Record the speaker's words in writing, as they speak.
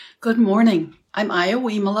Good morning. I'm Aya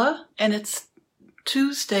Wimala, and it's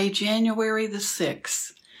Tuesday, January the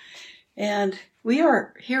 6th. And we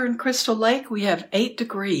are here in Crystal Lake. We have 8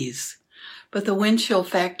 degrees, but the wind chill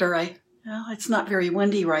factor, it's not very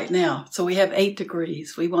windy right now. So we have 8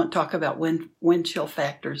 degrees. We won't talk about wind chill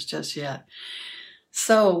factors just yet.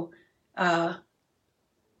 So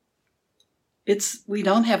we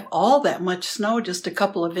don't have all that much snow, just a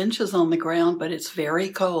couple of inches on the ground, but it's very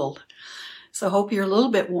cold. So hope you're a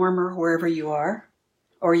little bit warmer wherever you are,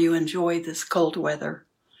 or you enjoy this cold weather.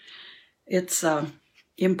 It's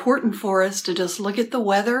important for us to just look at the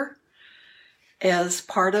weather as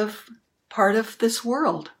part of this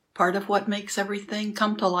world, part of what makes everything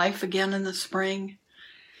come to life again in the spring,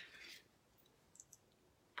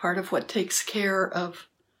 part of what takes care of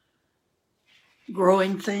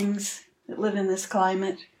growing things that live in this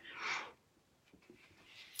climate,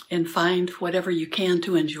 and find whatever you can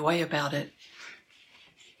to enjoy about it.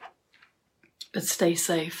 But stay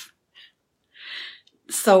safe.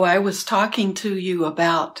 So I was talking to you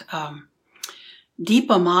about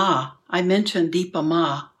Deepa Ma. I mentioned Deepa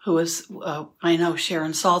Ma, who is, I know,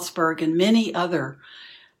 Sharon Salzberg and many other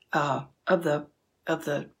of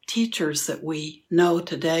the teachers that we know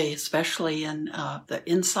today, especially in the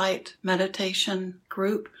Insight meditation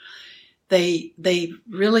group. They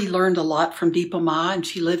really learned a lot from Deepa Ma, and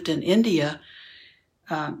she lived in India,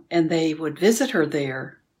 and they would visit her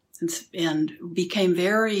there and became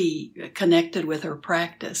very connected with her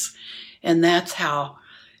practice. And that's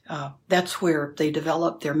where they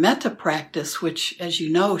developed their metta practice, which, as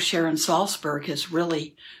you know, Sharon Salzberg has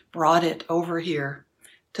really brought it over here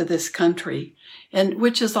to this country, and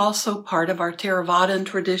which is also part of our Theravadan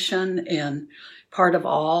tradition, and part of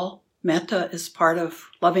all metta is part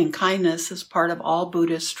of loving kindness, is part of all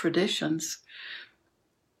Buddhist traditions.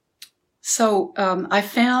 So I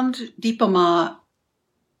found Deepa Ma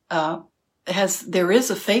there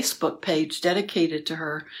is a Facebook page dedicated to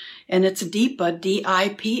her, and it's Deepa,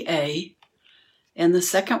 D-I-P-A, and the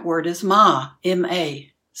second word is Ma,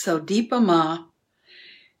 M-A. So Deepa Ma,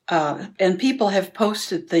 and people have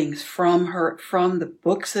posted things from her, from the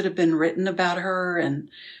books that have been written about her and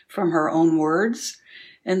from her own words.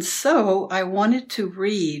 And so I wanted to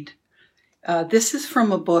read, this is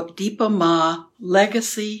from a book, Deepa Ma,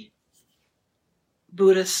 Legacy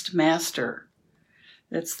Buddhist Master.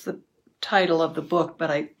 That's the title of the book,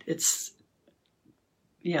 but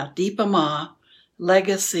Deepa Ma,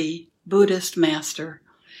 Legacy Buddhist Master.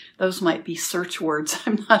 Those might be search words,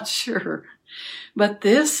 I'm not sure. But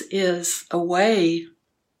this is a way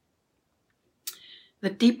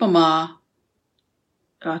that Deepa Ma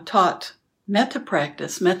taught metta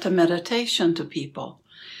practice, metta meditation to people.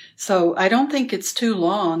 So I don't think it's too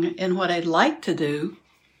long, and what I'd like to do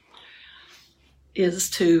is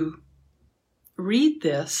to read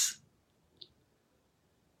this.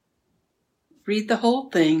 Read the whole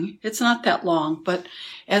thing. It's not that long, but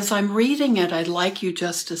as I'm reading it, I'd like you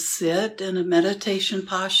just to sit in a meditation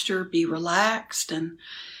posture, be relaxed, and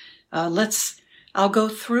I'll go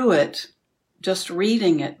through it, just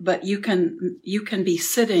reading it, but you can be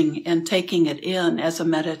sitting and taking it in as a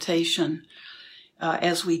meditation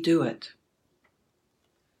as we do it.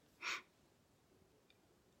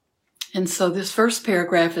 And so this first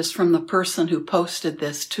paragraph is from the person who posted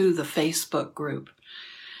this to the Facebook group.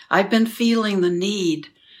 I've been feeling the need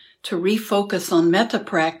to refocus on metta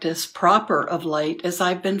practice proper of late, as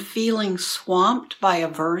I've been feeling swamped by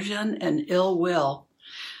aversion and ill will.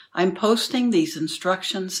 I'm posting these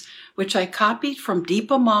instructions, which I copied from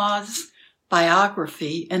Deepa Ma's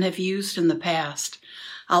biography and have used in the past.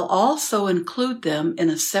 I'll also include them in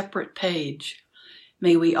a separate page.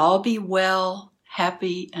 May we all be well,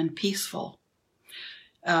 happy, and peaceful.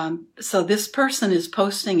 So this person is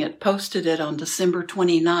posted it on December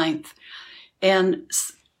 29th. And,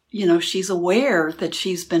 she's aware that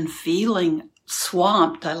she's been feeling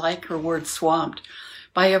swamped. I like her word swamped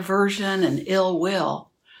by aversion and ill will.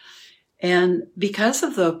 And because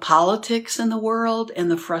of the politics in the world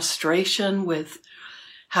and the frustration with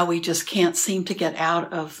how we just can't seem to get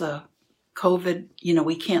out of the COVID,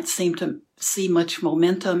 we can't seem to see much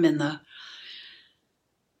momentum in the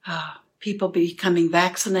people becoming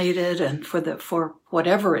vaccinated, and for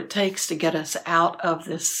whatever it takes to get us out of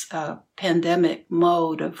this pandemic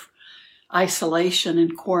mode of isolation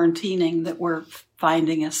and quarantining that we're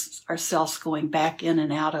finding ourselves going back in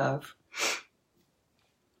and out of.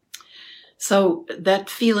 So that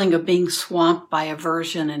feeling of being swamped by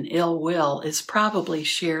aversion and ill will is probably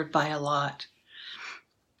shared by a lot.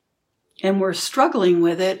 And we're struggling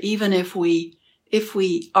with it, even if we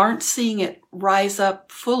aren't seeing it rise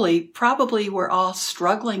up fully. Probably we're all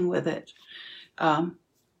struggling with it.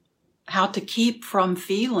 how to keep from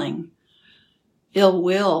feeling ill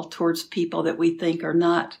will towards people that we think are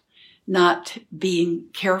not being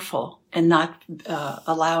careful and not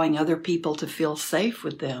allowing other people to feel safe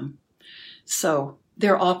with them. So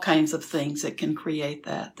there are all kinds of things that can create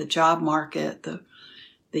that. The job market,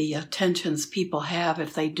 the tensions people have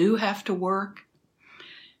if they do have to work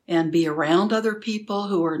and be around other people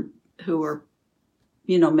who are,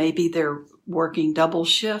 maybe they're working double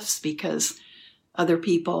shifts because other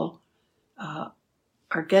people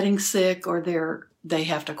are getting sick, or they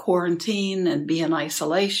have to quarantine and be in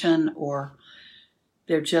isolation, or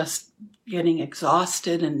they're just getting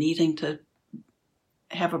exhausted and needing to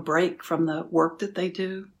have a break from the work that they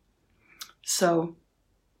do. So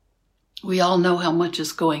we all know how much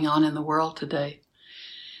is going on in the world today.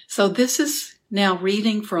 So this is now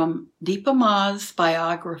reading from Dipa Ma's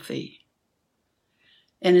biography,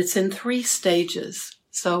 and it's in 3 stages.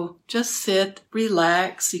 So just sit,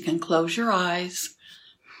 relax. You can close your eyes.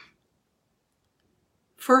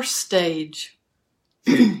 First stage.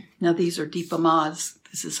 Now these are Dipa Ma's.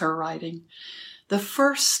 This is her writing. The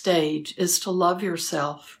first stage is to love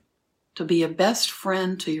yourself, to be a best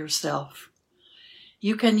friend to yourself.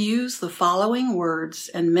 You can use the following words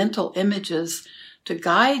and mental images to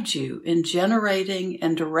guide you in generating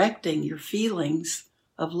and directing your feelings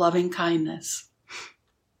of loving kindness.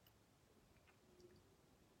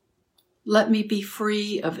 Let me be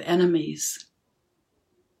free of enemies.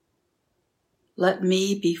 Let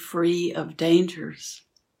me be free of dangers.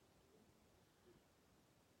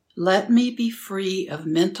 Let me be free of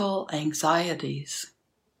mental anxieties.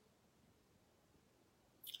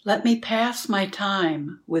 Let me pass my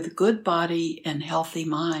time with good body and healthy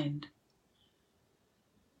mind.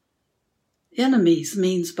 Enemies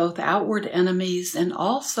means both outward enemies and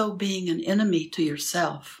also being an enemy to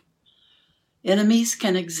yourself. Enemies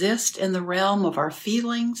can exist in the realm of our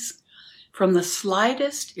feelings, from the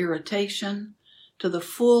slightest irritation to the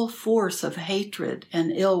full force of hatred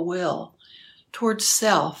and ill will towards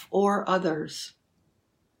self or others.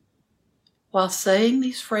 While saying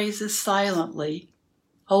these phrases silently,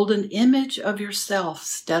 hold an image of yourself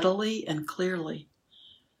steadily and clearly.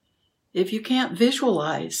 If you can't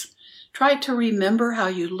visualize, try to remember how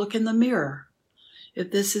you look in the mirror.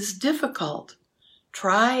 If this is difficult,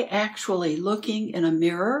 try actually looking in a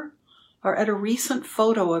mirror or at a recent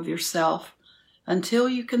photo of yourself until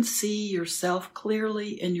you can see yourself clearly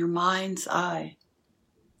in your mind's eye.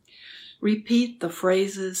 Repeat the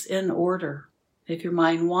phrases in order. If your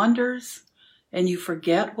mind wanders and you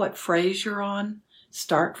forget what phrase you're on,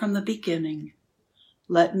 start from the beginning.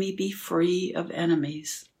 Let me be free of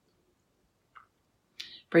enemies.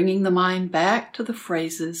 Bringing the mind back to the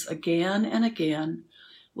phrases again and again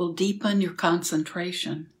will deepen your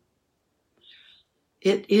concentration.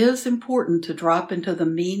 It is important to drop into the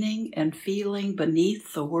meaning and feeling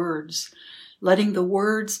beneath the words, letting the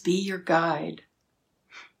words be your guide,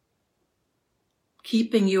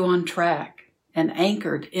 keeping you on track and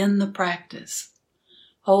anchored in the practice.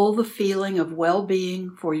 Hold the feeling of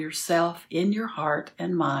well-being for yourself in your heart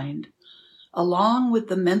and mind, along with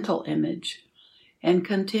the mental image, and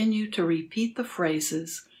continue to repeat the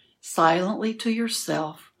phrases silently to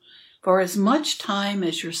yourself for as much time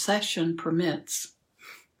as your session permits.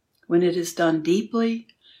 When it is done deeply,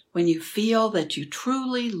 when you feel that you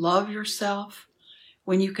truly love yourself,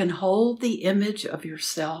 when you can hold the image of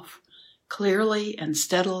yourself clearly and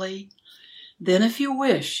steadily, then if you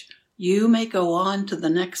wish, you may go on to the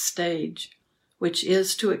next stage, which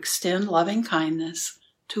is to extend loving kindness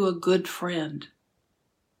to a good friend.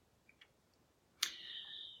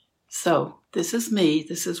 So, this is me,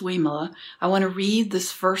 this is Wimala. I want to read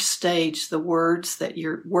this first stage, the words that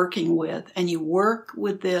you're working with, and you work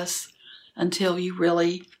with this until you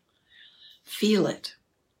really feel it.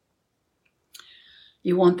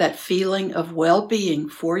 You want that feeling of well-being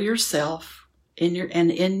for yourself in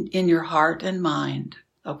your heart and mind.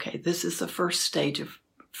 Okay, this is the first stage of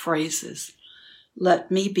phrases.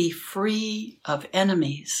 Let me be free of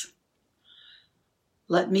enemies.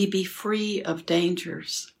 Let me be free of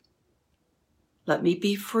dangers. Let me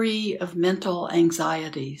be free of mental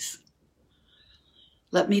anxieties.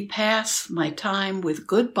 Let me pass my time with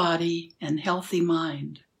good body and healthy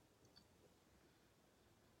mind.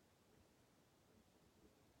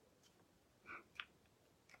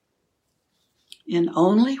 And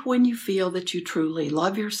only when you feel that you truly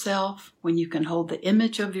love yourself, when you can hold the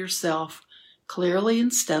image of yourself clearly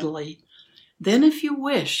and steadily, then if you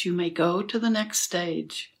wish, you may go to the next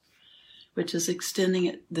stage, which is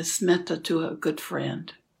extending this metta to a good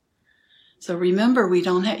friend. So remember, you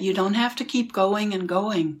don't have to keep going and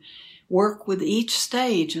going. Work with each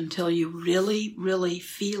stage until you really, really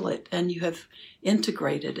feel it and you have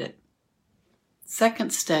integrated it.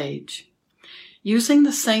 Second stage, using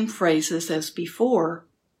the same phrases as before,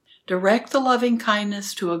 direct the loving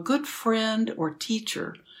kindness to a good friend or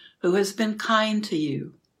teacher who has been kind to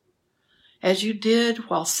you. As you did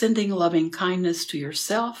while sending loving kindness to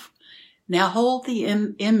yourself, now hold the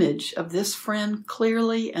image of this friend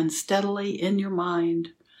clearly and steadily in your mind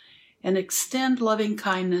and extend loving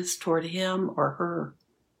kindness toward him or her.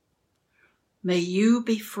 May you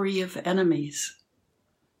be free of enemies.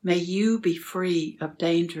 May you be free of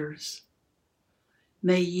dangers.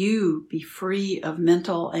 May you be free of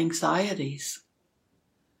mental anxieties.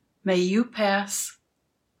 May you pass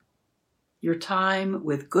your time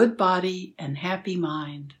with good body and happy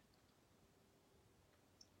mind.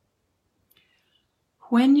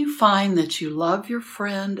 When you find that you love your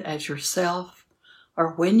friend as yourself,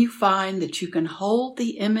 or when you find that you can hold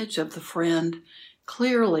the image of the friend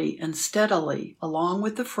clearly and steadily along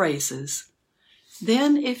with the phrases,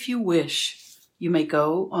 then if you wish, you may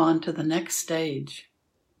go on to the next stage.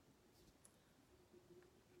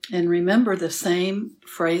 And remember the same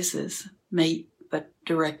phrases, but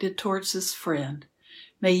directed towards this friend.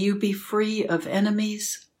 May you be free of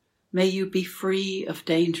enemies. May you be free of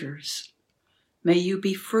dangers. May you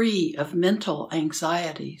be free of mental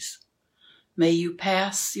anxieties. May you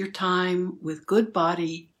pass your time with good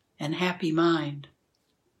body and happy mind.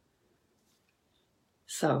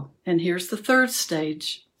 So, and here's the third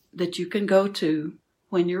stage that you can go to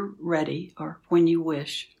when you're ready or when you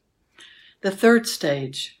wish. The third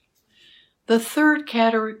stage. The third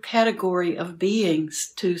category of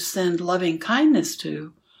beings to send loving kindness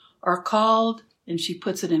to are called, and she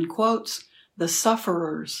puts it in quotes, the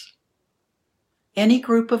sufferers. Any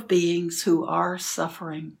group of beings who are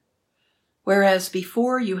suffering. Whereas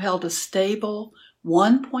before you held a stable,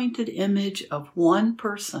 one-pointed image of one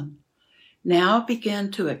person, now begin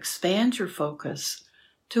to expand your focus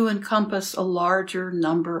to encompass a larger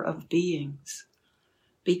number of beings.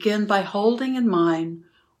 Begin by holding in mind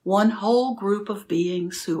one whole group of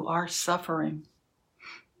beings who are suffering.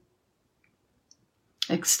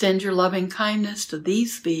 Extend your loving kindness to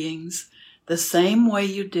these beings the same way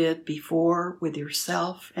you did before with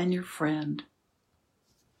yourself and your friend.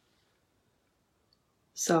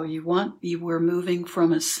 So we're moving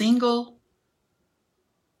from a single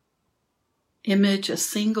image, a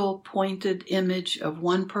single pointed image of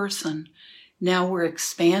one person. Now we're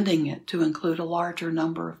expanding it to include a larger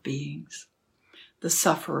number of beings. The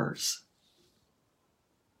sufferers.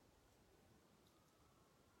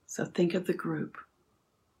 So think of the group.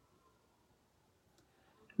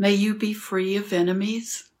 May you be free of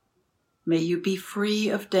enemies. May you be free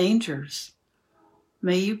of dangers.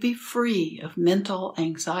 May you be free of mental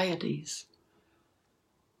anxieties.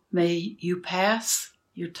 May you pass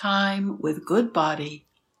your time with good body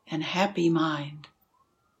and happy mind.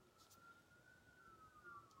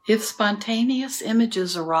 If spontaneous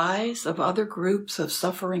images arise of other groups of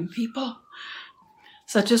suffering people,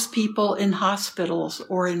 such as people in hospitals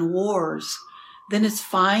or in wars, then it's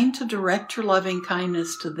fine to direct your loving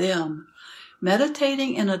kindness to them,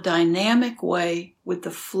 meditating in a dynamic way with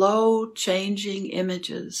the flow changing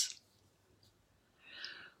images.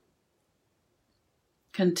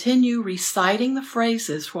 Continue reciting the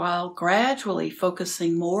phrases while gradually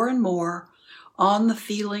focusing more and more on the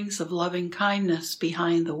feelings of loving kindness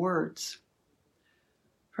behind the words.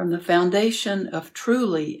 From the foundation of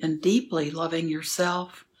truly and deeply loving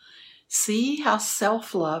yourself, see how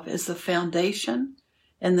self-love is the foundation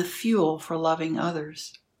and the fuel for loving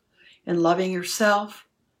others. In loving yourself,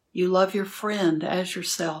 you love your friend as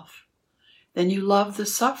yourself. Then you love the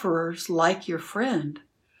sufferers like your friend,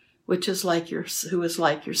 who is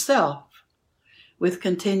like yourself. With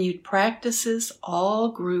continued practices, all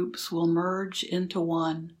groups will merge into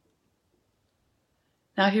one.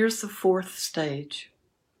 Now here's the fourth stage.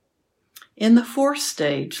 In the fourth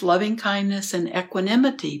stage, loving kindness and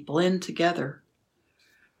equanimity blend together.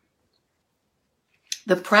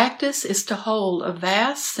 The practice is to hold a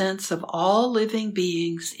vast sense of all living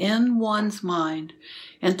beings in one's mind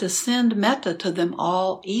and to send metta to them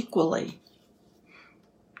all equally.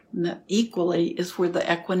 And the equally is where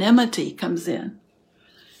the equanimity comes in.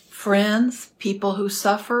 Friends, people who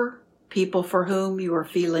suffer, people for whom you are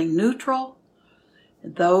feeling neutral,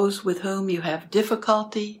 those with whom you have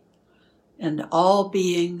difficulty, and all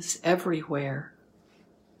beings everywhere.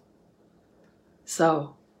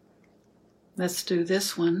 So, let's do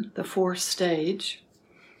this one, the fourth stage.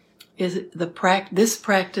 This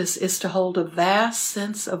practice is to hold a vast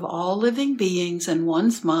sense of all living beings in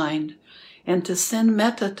one's mind and to send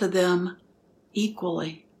metta to them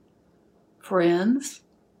equally. friends,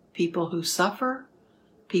 people who suffer,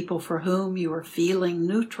 people for whom you are feeling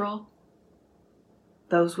neutral,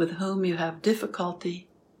 those with whom you have difficulty,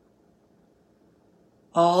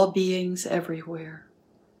 all beings everywhere.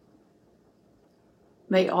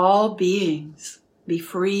 May all beings be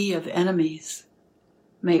free of enemies.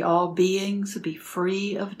 May all beings be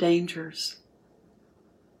free of dangers.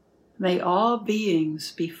 May all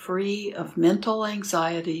beings be free of mental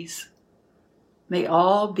anxieties. May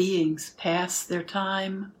all beings pass their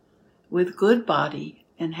time with good body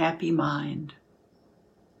and happy mind.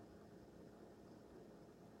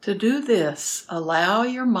 To do this, allow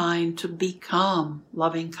your mind to become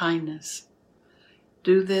loving kindness.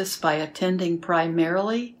 Do this by attending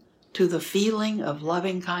primarily to the feeling of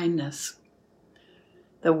loving kindness.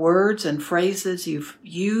 The words and phrases you've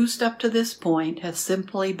used up to this point have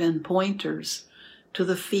simply been pointers to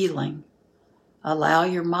the feeling. Allow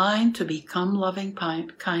your mind to become loving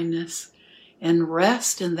kindness and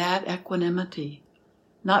rest in that equanimity,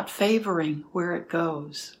 not favoring where it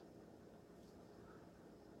goes.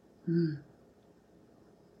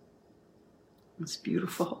 It's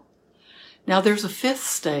beautiful. Now there's a fifth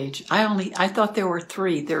stage. I thought there were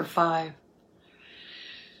 3. There are 5.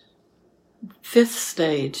 Fifth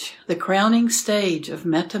stage, the crowning stage of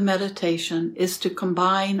metta meditation, is to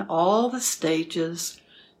combine all the stages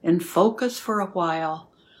and focus for a while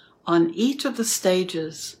on each of the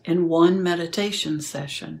stages in one meditation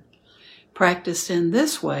session. Practiced in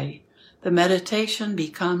this way, the meditation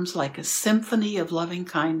becomes like a symphony of loving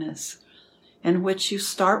kindness, in which you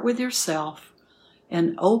start with yourself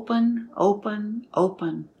and open, open,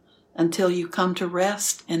 open, until you come to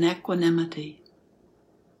rest in equanimity.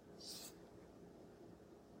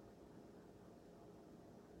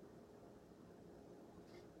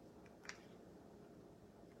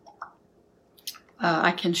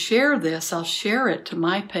 I can share this. I'll share it to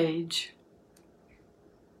my page.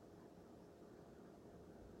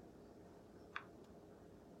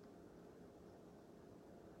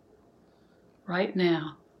 Right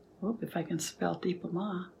now. If I can spell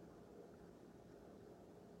Deepama.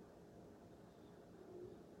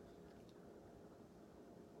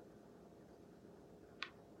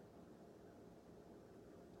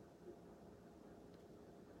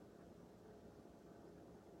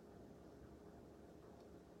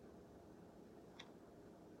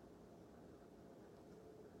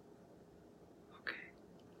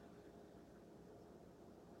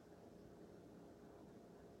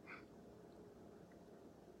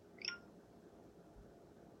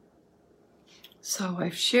 So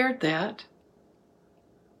I've shared that.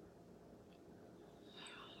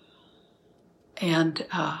 And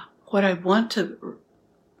what I want to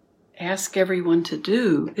ask everyone to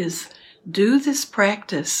do is do this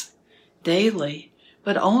practice daily,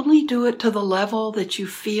 but only do it to the level that you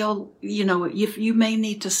feel, if you may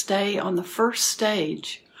need to stay on the first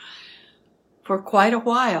stage for quite a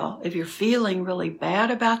while. If you're feeling really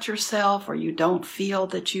bad about yourself, or you don't feel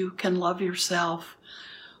that you can love yourself,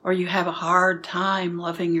 or you have a hard time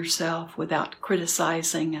loving yourself without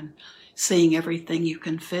criticizing and seeing everything you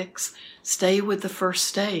can fix, stay with the first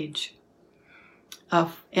stage.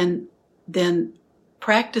 And then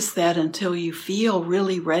practice that until you feel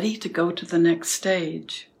really ready to go to the next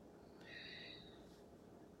stage.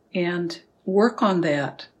 And work on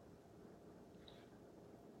that.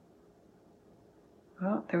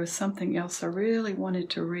 Well, there was something else I really wanted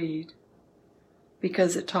to read,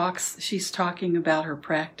 because she's talking about her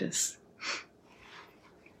practice.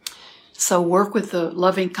 So work with the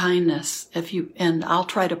loving kindness, and I'll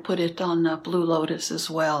try to put it on Blue Lotus as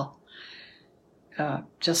well,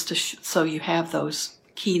 just so you have those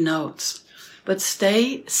key notes. But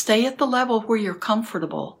stay at the level where you're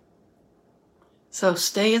comfortable. So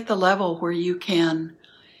stay at the level where you can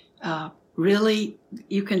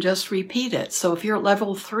you can just repeat it. So if you're at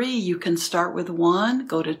level 3, you can start with 1,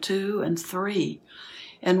 go to 2 and 3,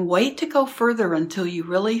 and wait to go further until you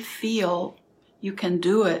really feel you can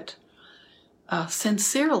do it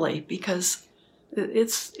sincerely, because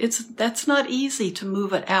that's not easy to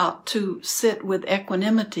move it out, to sit with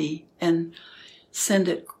equanimity and send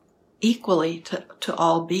it equally to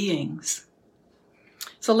all beings.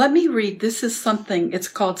 So let me read. This is something, it's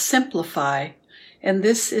called Simplify, and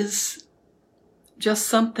this is just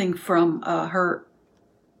something from her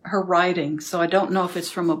writing. So I don't know if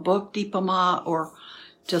it's from a book, Deepama, or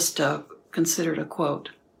just considered a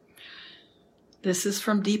quote. This is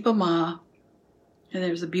from Deepama, and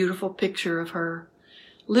there's a beautiful picture of her.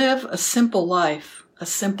 Live a simple life. A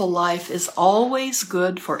simple life is always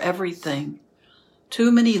good for everything.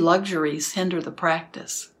 Too many luxuries hinder the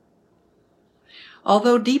practice.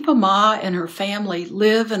 Although Deepa Ma and her family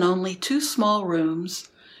live in only 2 small rooms,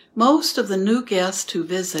 most of the new guests who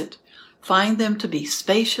visit find them to be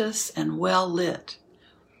spacious and well lit.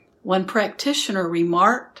 One practitioner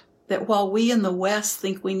remarked that while we in the West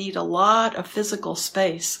think we need a lot of physical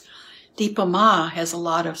space, Deepa Ma has a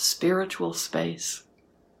lot of spiritual space.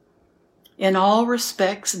 In all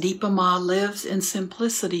respects, Deepa Ma lives in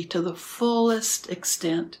simplicity to the fullest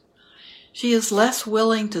extent. She is less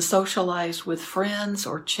willing to socialize with friends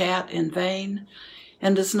or chat in vain,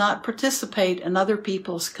 and does not participate in other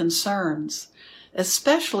people's concerns,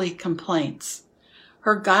 especially complaints.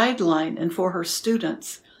 Her guideline, and for her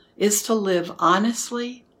students, is to live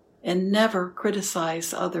honestly and never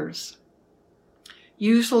criticize others.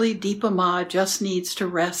 Usually, Deepa Ma just needs to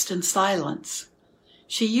rest in silence.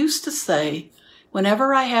 She used to say,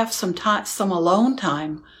 "Whenever I have some alone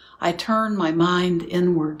time, I turn my mind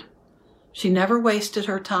inward." She never wasted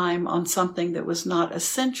her time on something that was not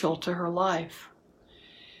essential to her life.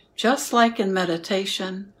 Just like in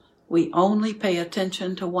meditation, we only pay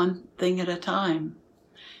attention to one thing at a time.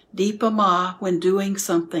 Deepa Ma, when doing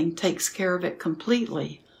something, takes care of it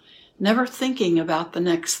completely, never thinking about the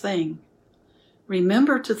next thing.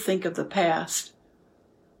 Remember to think of the past,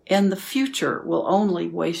 and the future will only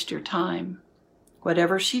waste your time.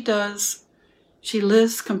 Whatever she does, she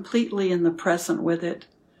lives completely in the present with it,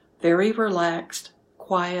 very relaxed,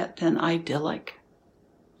 quiet, and idyllic.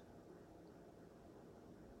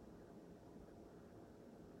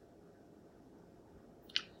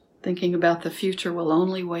 Thinking about the future will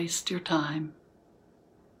only waste your time.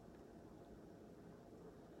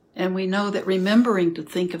 And we know that remembering to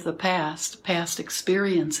think of the past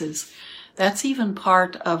experiences, that's even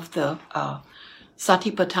part of the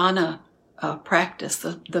Satipatthana practice,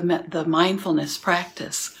 the mindfulness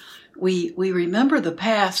practice. We remember the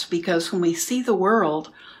past because when we see the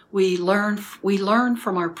world, we learn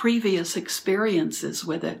from our previous experiences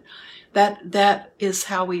with it. That is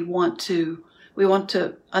how we want to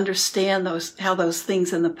understand how those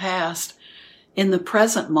things in the past, in the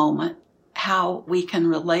present moment, how we can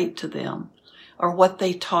relate to them, or what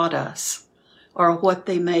they taught us, or what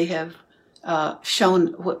they may have shown,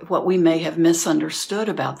 what we may have misunderstood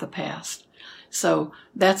about the past. So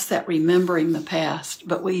that's that remembering the past,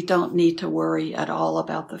 but we don't need to worry at all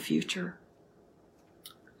about the future.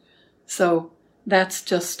 So that's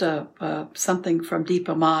just something from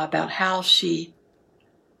Deepa Ma about how she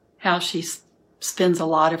spends a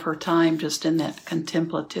lot of her time just in that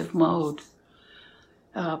contemplative mode.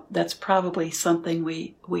 That's probably something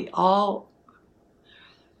we all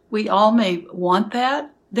may want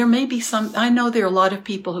that. There may be I know there are a lot of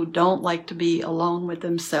people who don't like to be alone with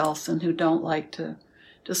themselves and who don't like to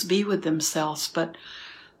just be with themselves, but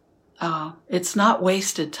it's not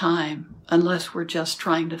wasted time unless we're just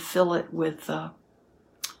trying to fill it with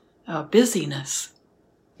busyness.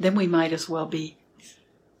 Then we might as well be,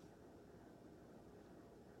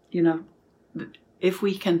 if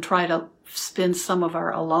we can try to spend some of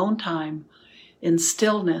our alone time in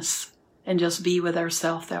stillness and just be with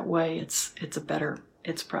ourselves that way,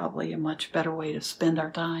 it's probably a much better way to spend our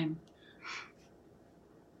time.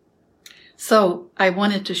 So I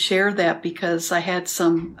wanted to share that because I had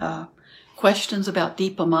some questions about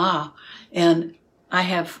Deepa Ma, and I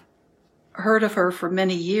have heard of her for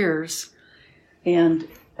many years, and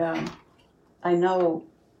I know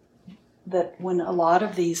that when a lot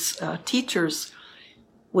of these teachers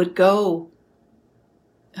would go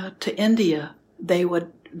to India, they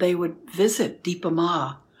would visit Deepa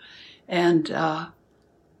Ma, and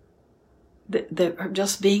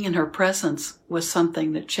just being in her presence was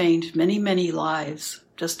something that changed many, many lives.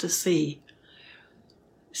 Just to see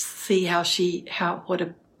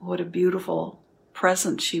what a beautiful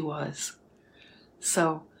presence she was.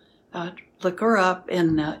 So look her up,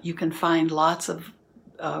 and you can find lots of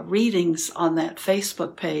readings on that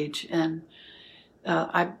Facebook page. And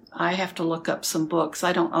I have to look up some books.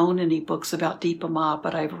 I don't own any books about Deepa Ma,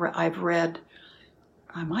 but I've read.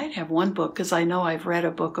 I might have one book because I know I've read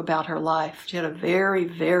a book about her life. She had a very,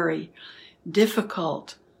 very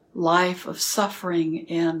difficult life of suffering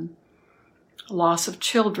and loss of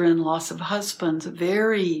children, loss of husbands, a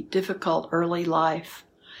very difficult early life,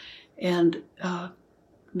 and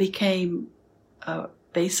became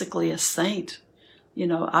basically a saint.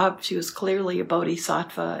 She was clearly a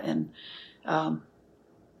bodhisattva, and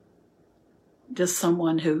just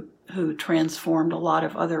someone who transformed a lot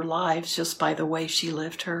of other lives just by the way she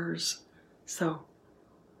lived hers. So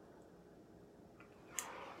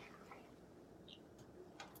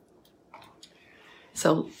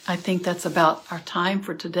I think that's about our time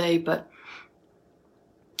for today, but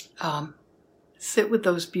sit with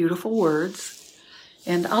those beautiful words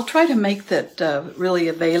And I'll try to make that really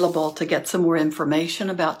available to get some more information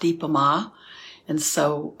about Deepa Ma. And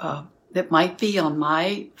so it might be on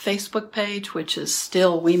my Facebook page, which is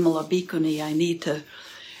still Wimala Bhikkhuni.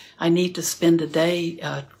 I need to spend a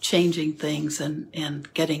day changing things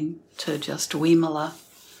and getting to just Wimala.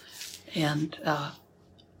 And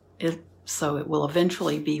so it will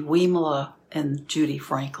eventually be Wimala and Judy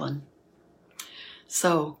Franklin.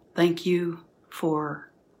 So thank you for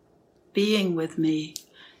being with me,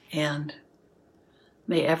 and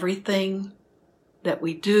may everything that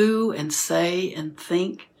we do and say and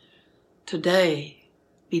think today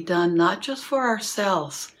be done not just for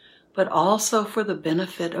ourselves, but also for the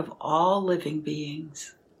benefit of all living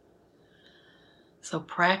beings. So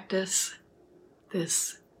practice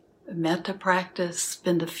this metta practice.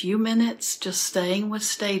 Spend a few minutes just staying with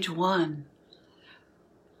stage 1.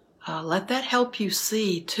 Let that help you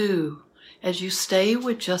see, too, as you stay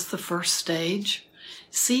with just the first stage,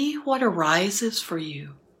 see what arises for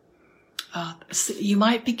you. You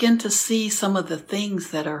might begin to see some of the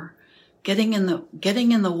things that are getting in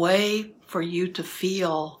the way for you to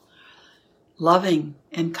feel loving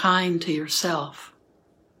and kind to yourself.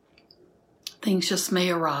 Things just may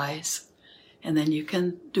arise, and then you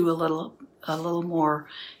can do a little more.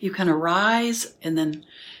 You can arise and then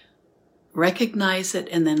recognize it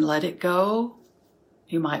and then let it go.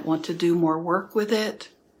 You might want to do more work with it.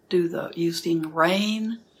 Using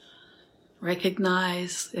RAIN.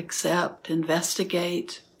 Recognize, accept,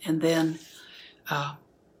 investigate, and then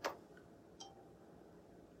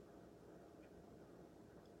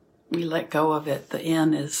we let go of it. The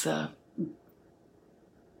N is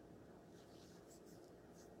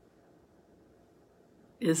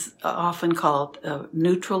often called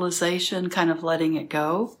neutralization, kind of letting it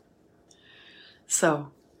go.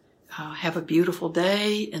 So have a beautiful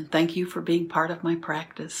day, and thank you for being part of my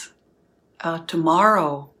practice.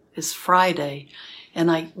 Tomorrow is Friday, and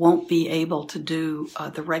I won't be able to do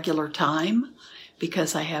the regular time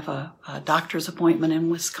because I have a doctor's appointment in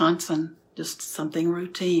Wisconsin, just something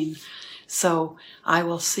routine. So I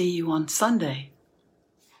will see you on Sunday.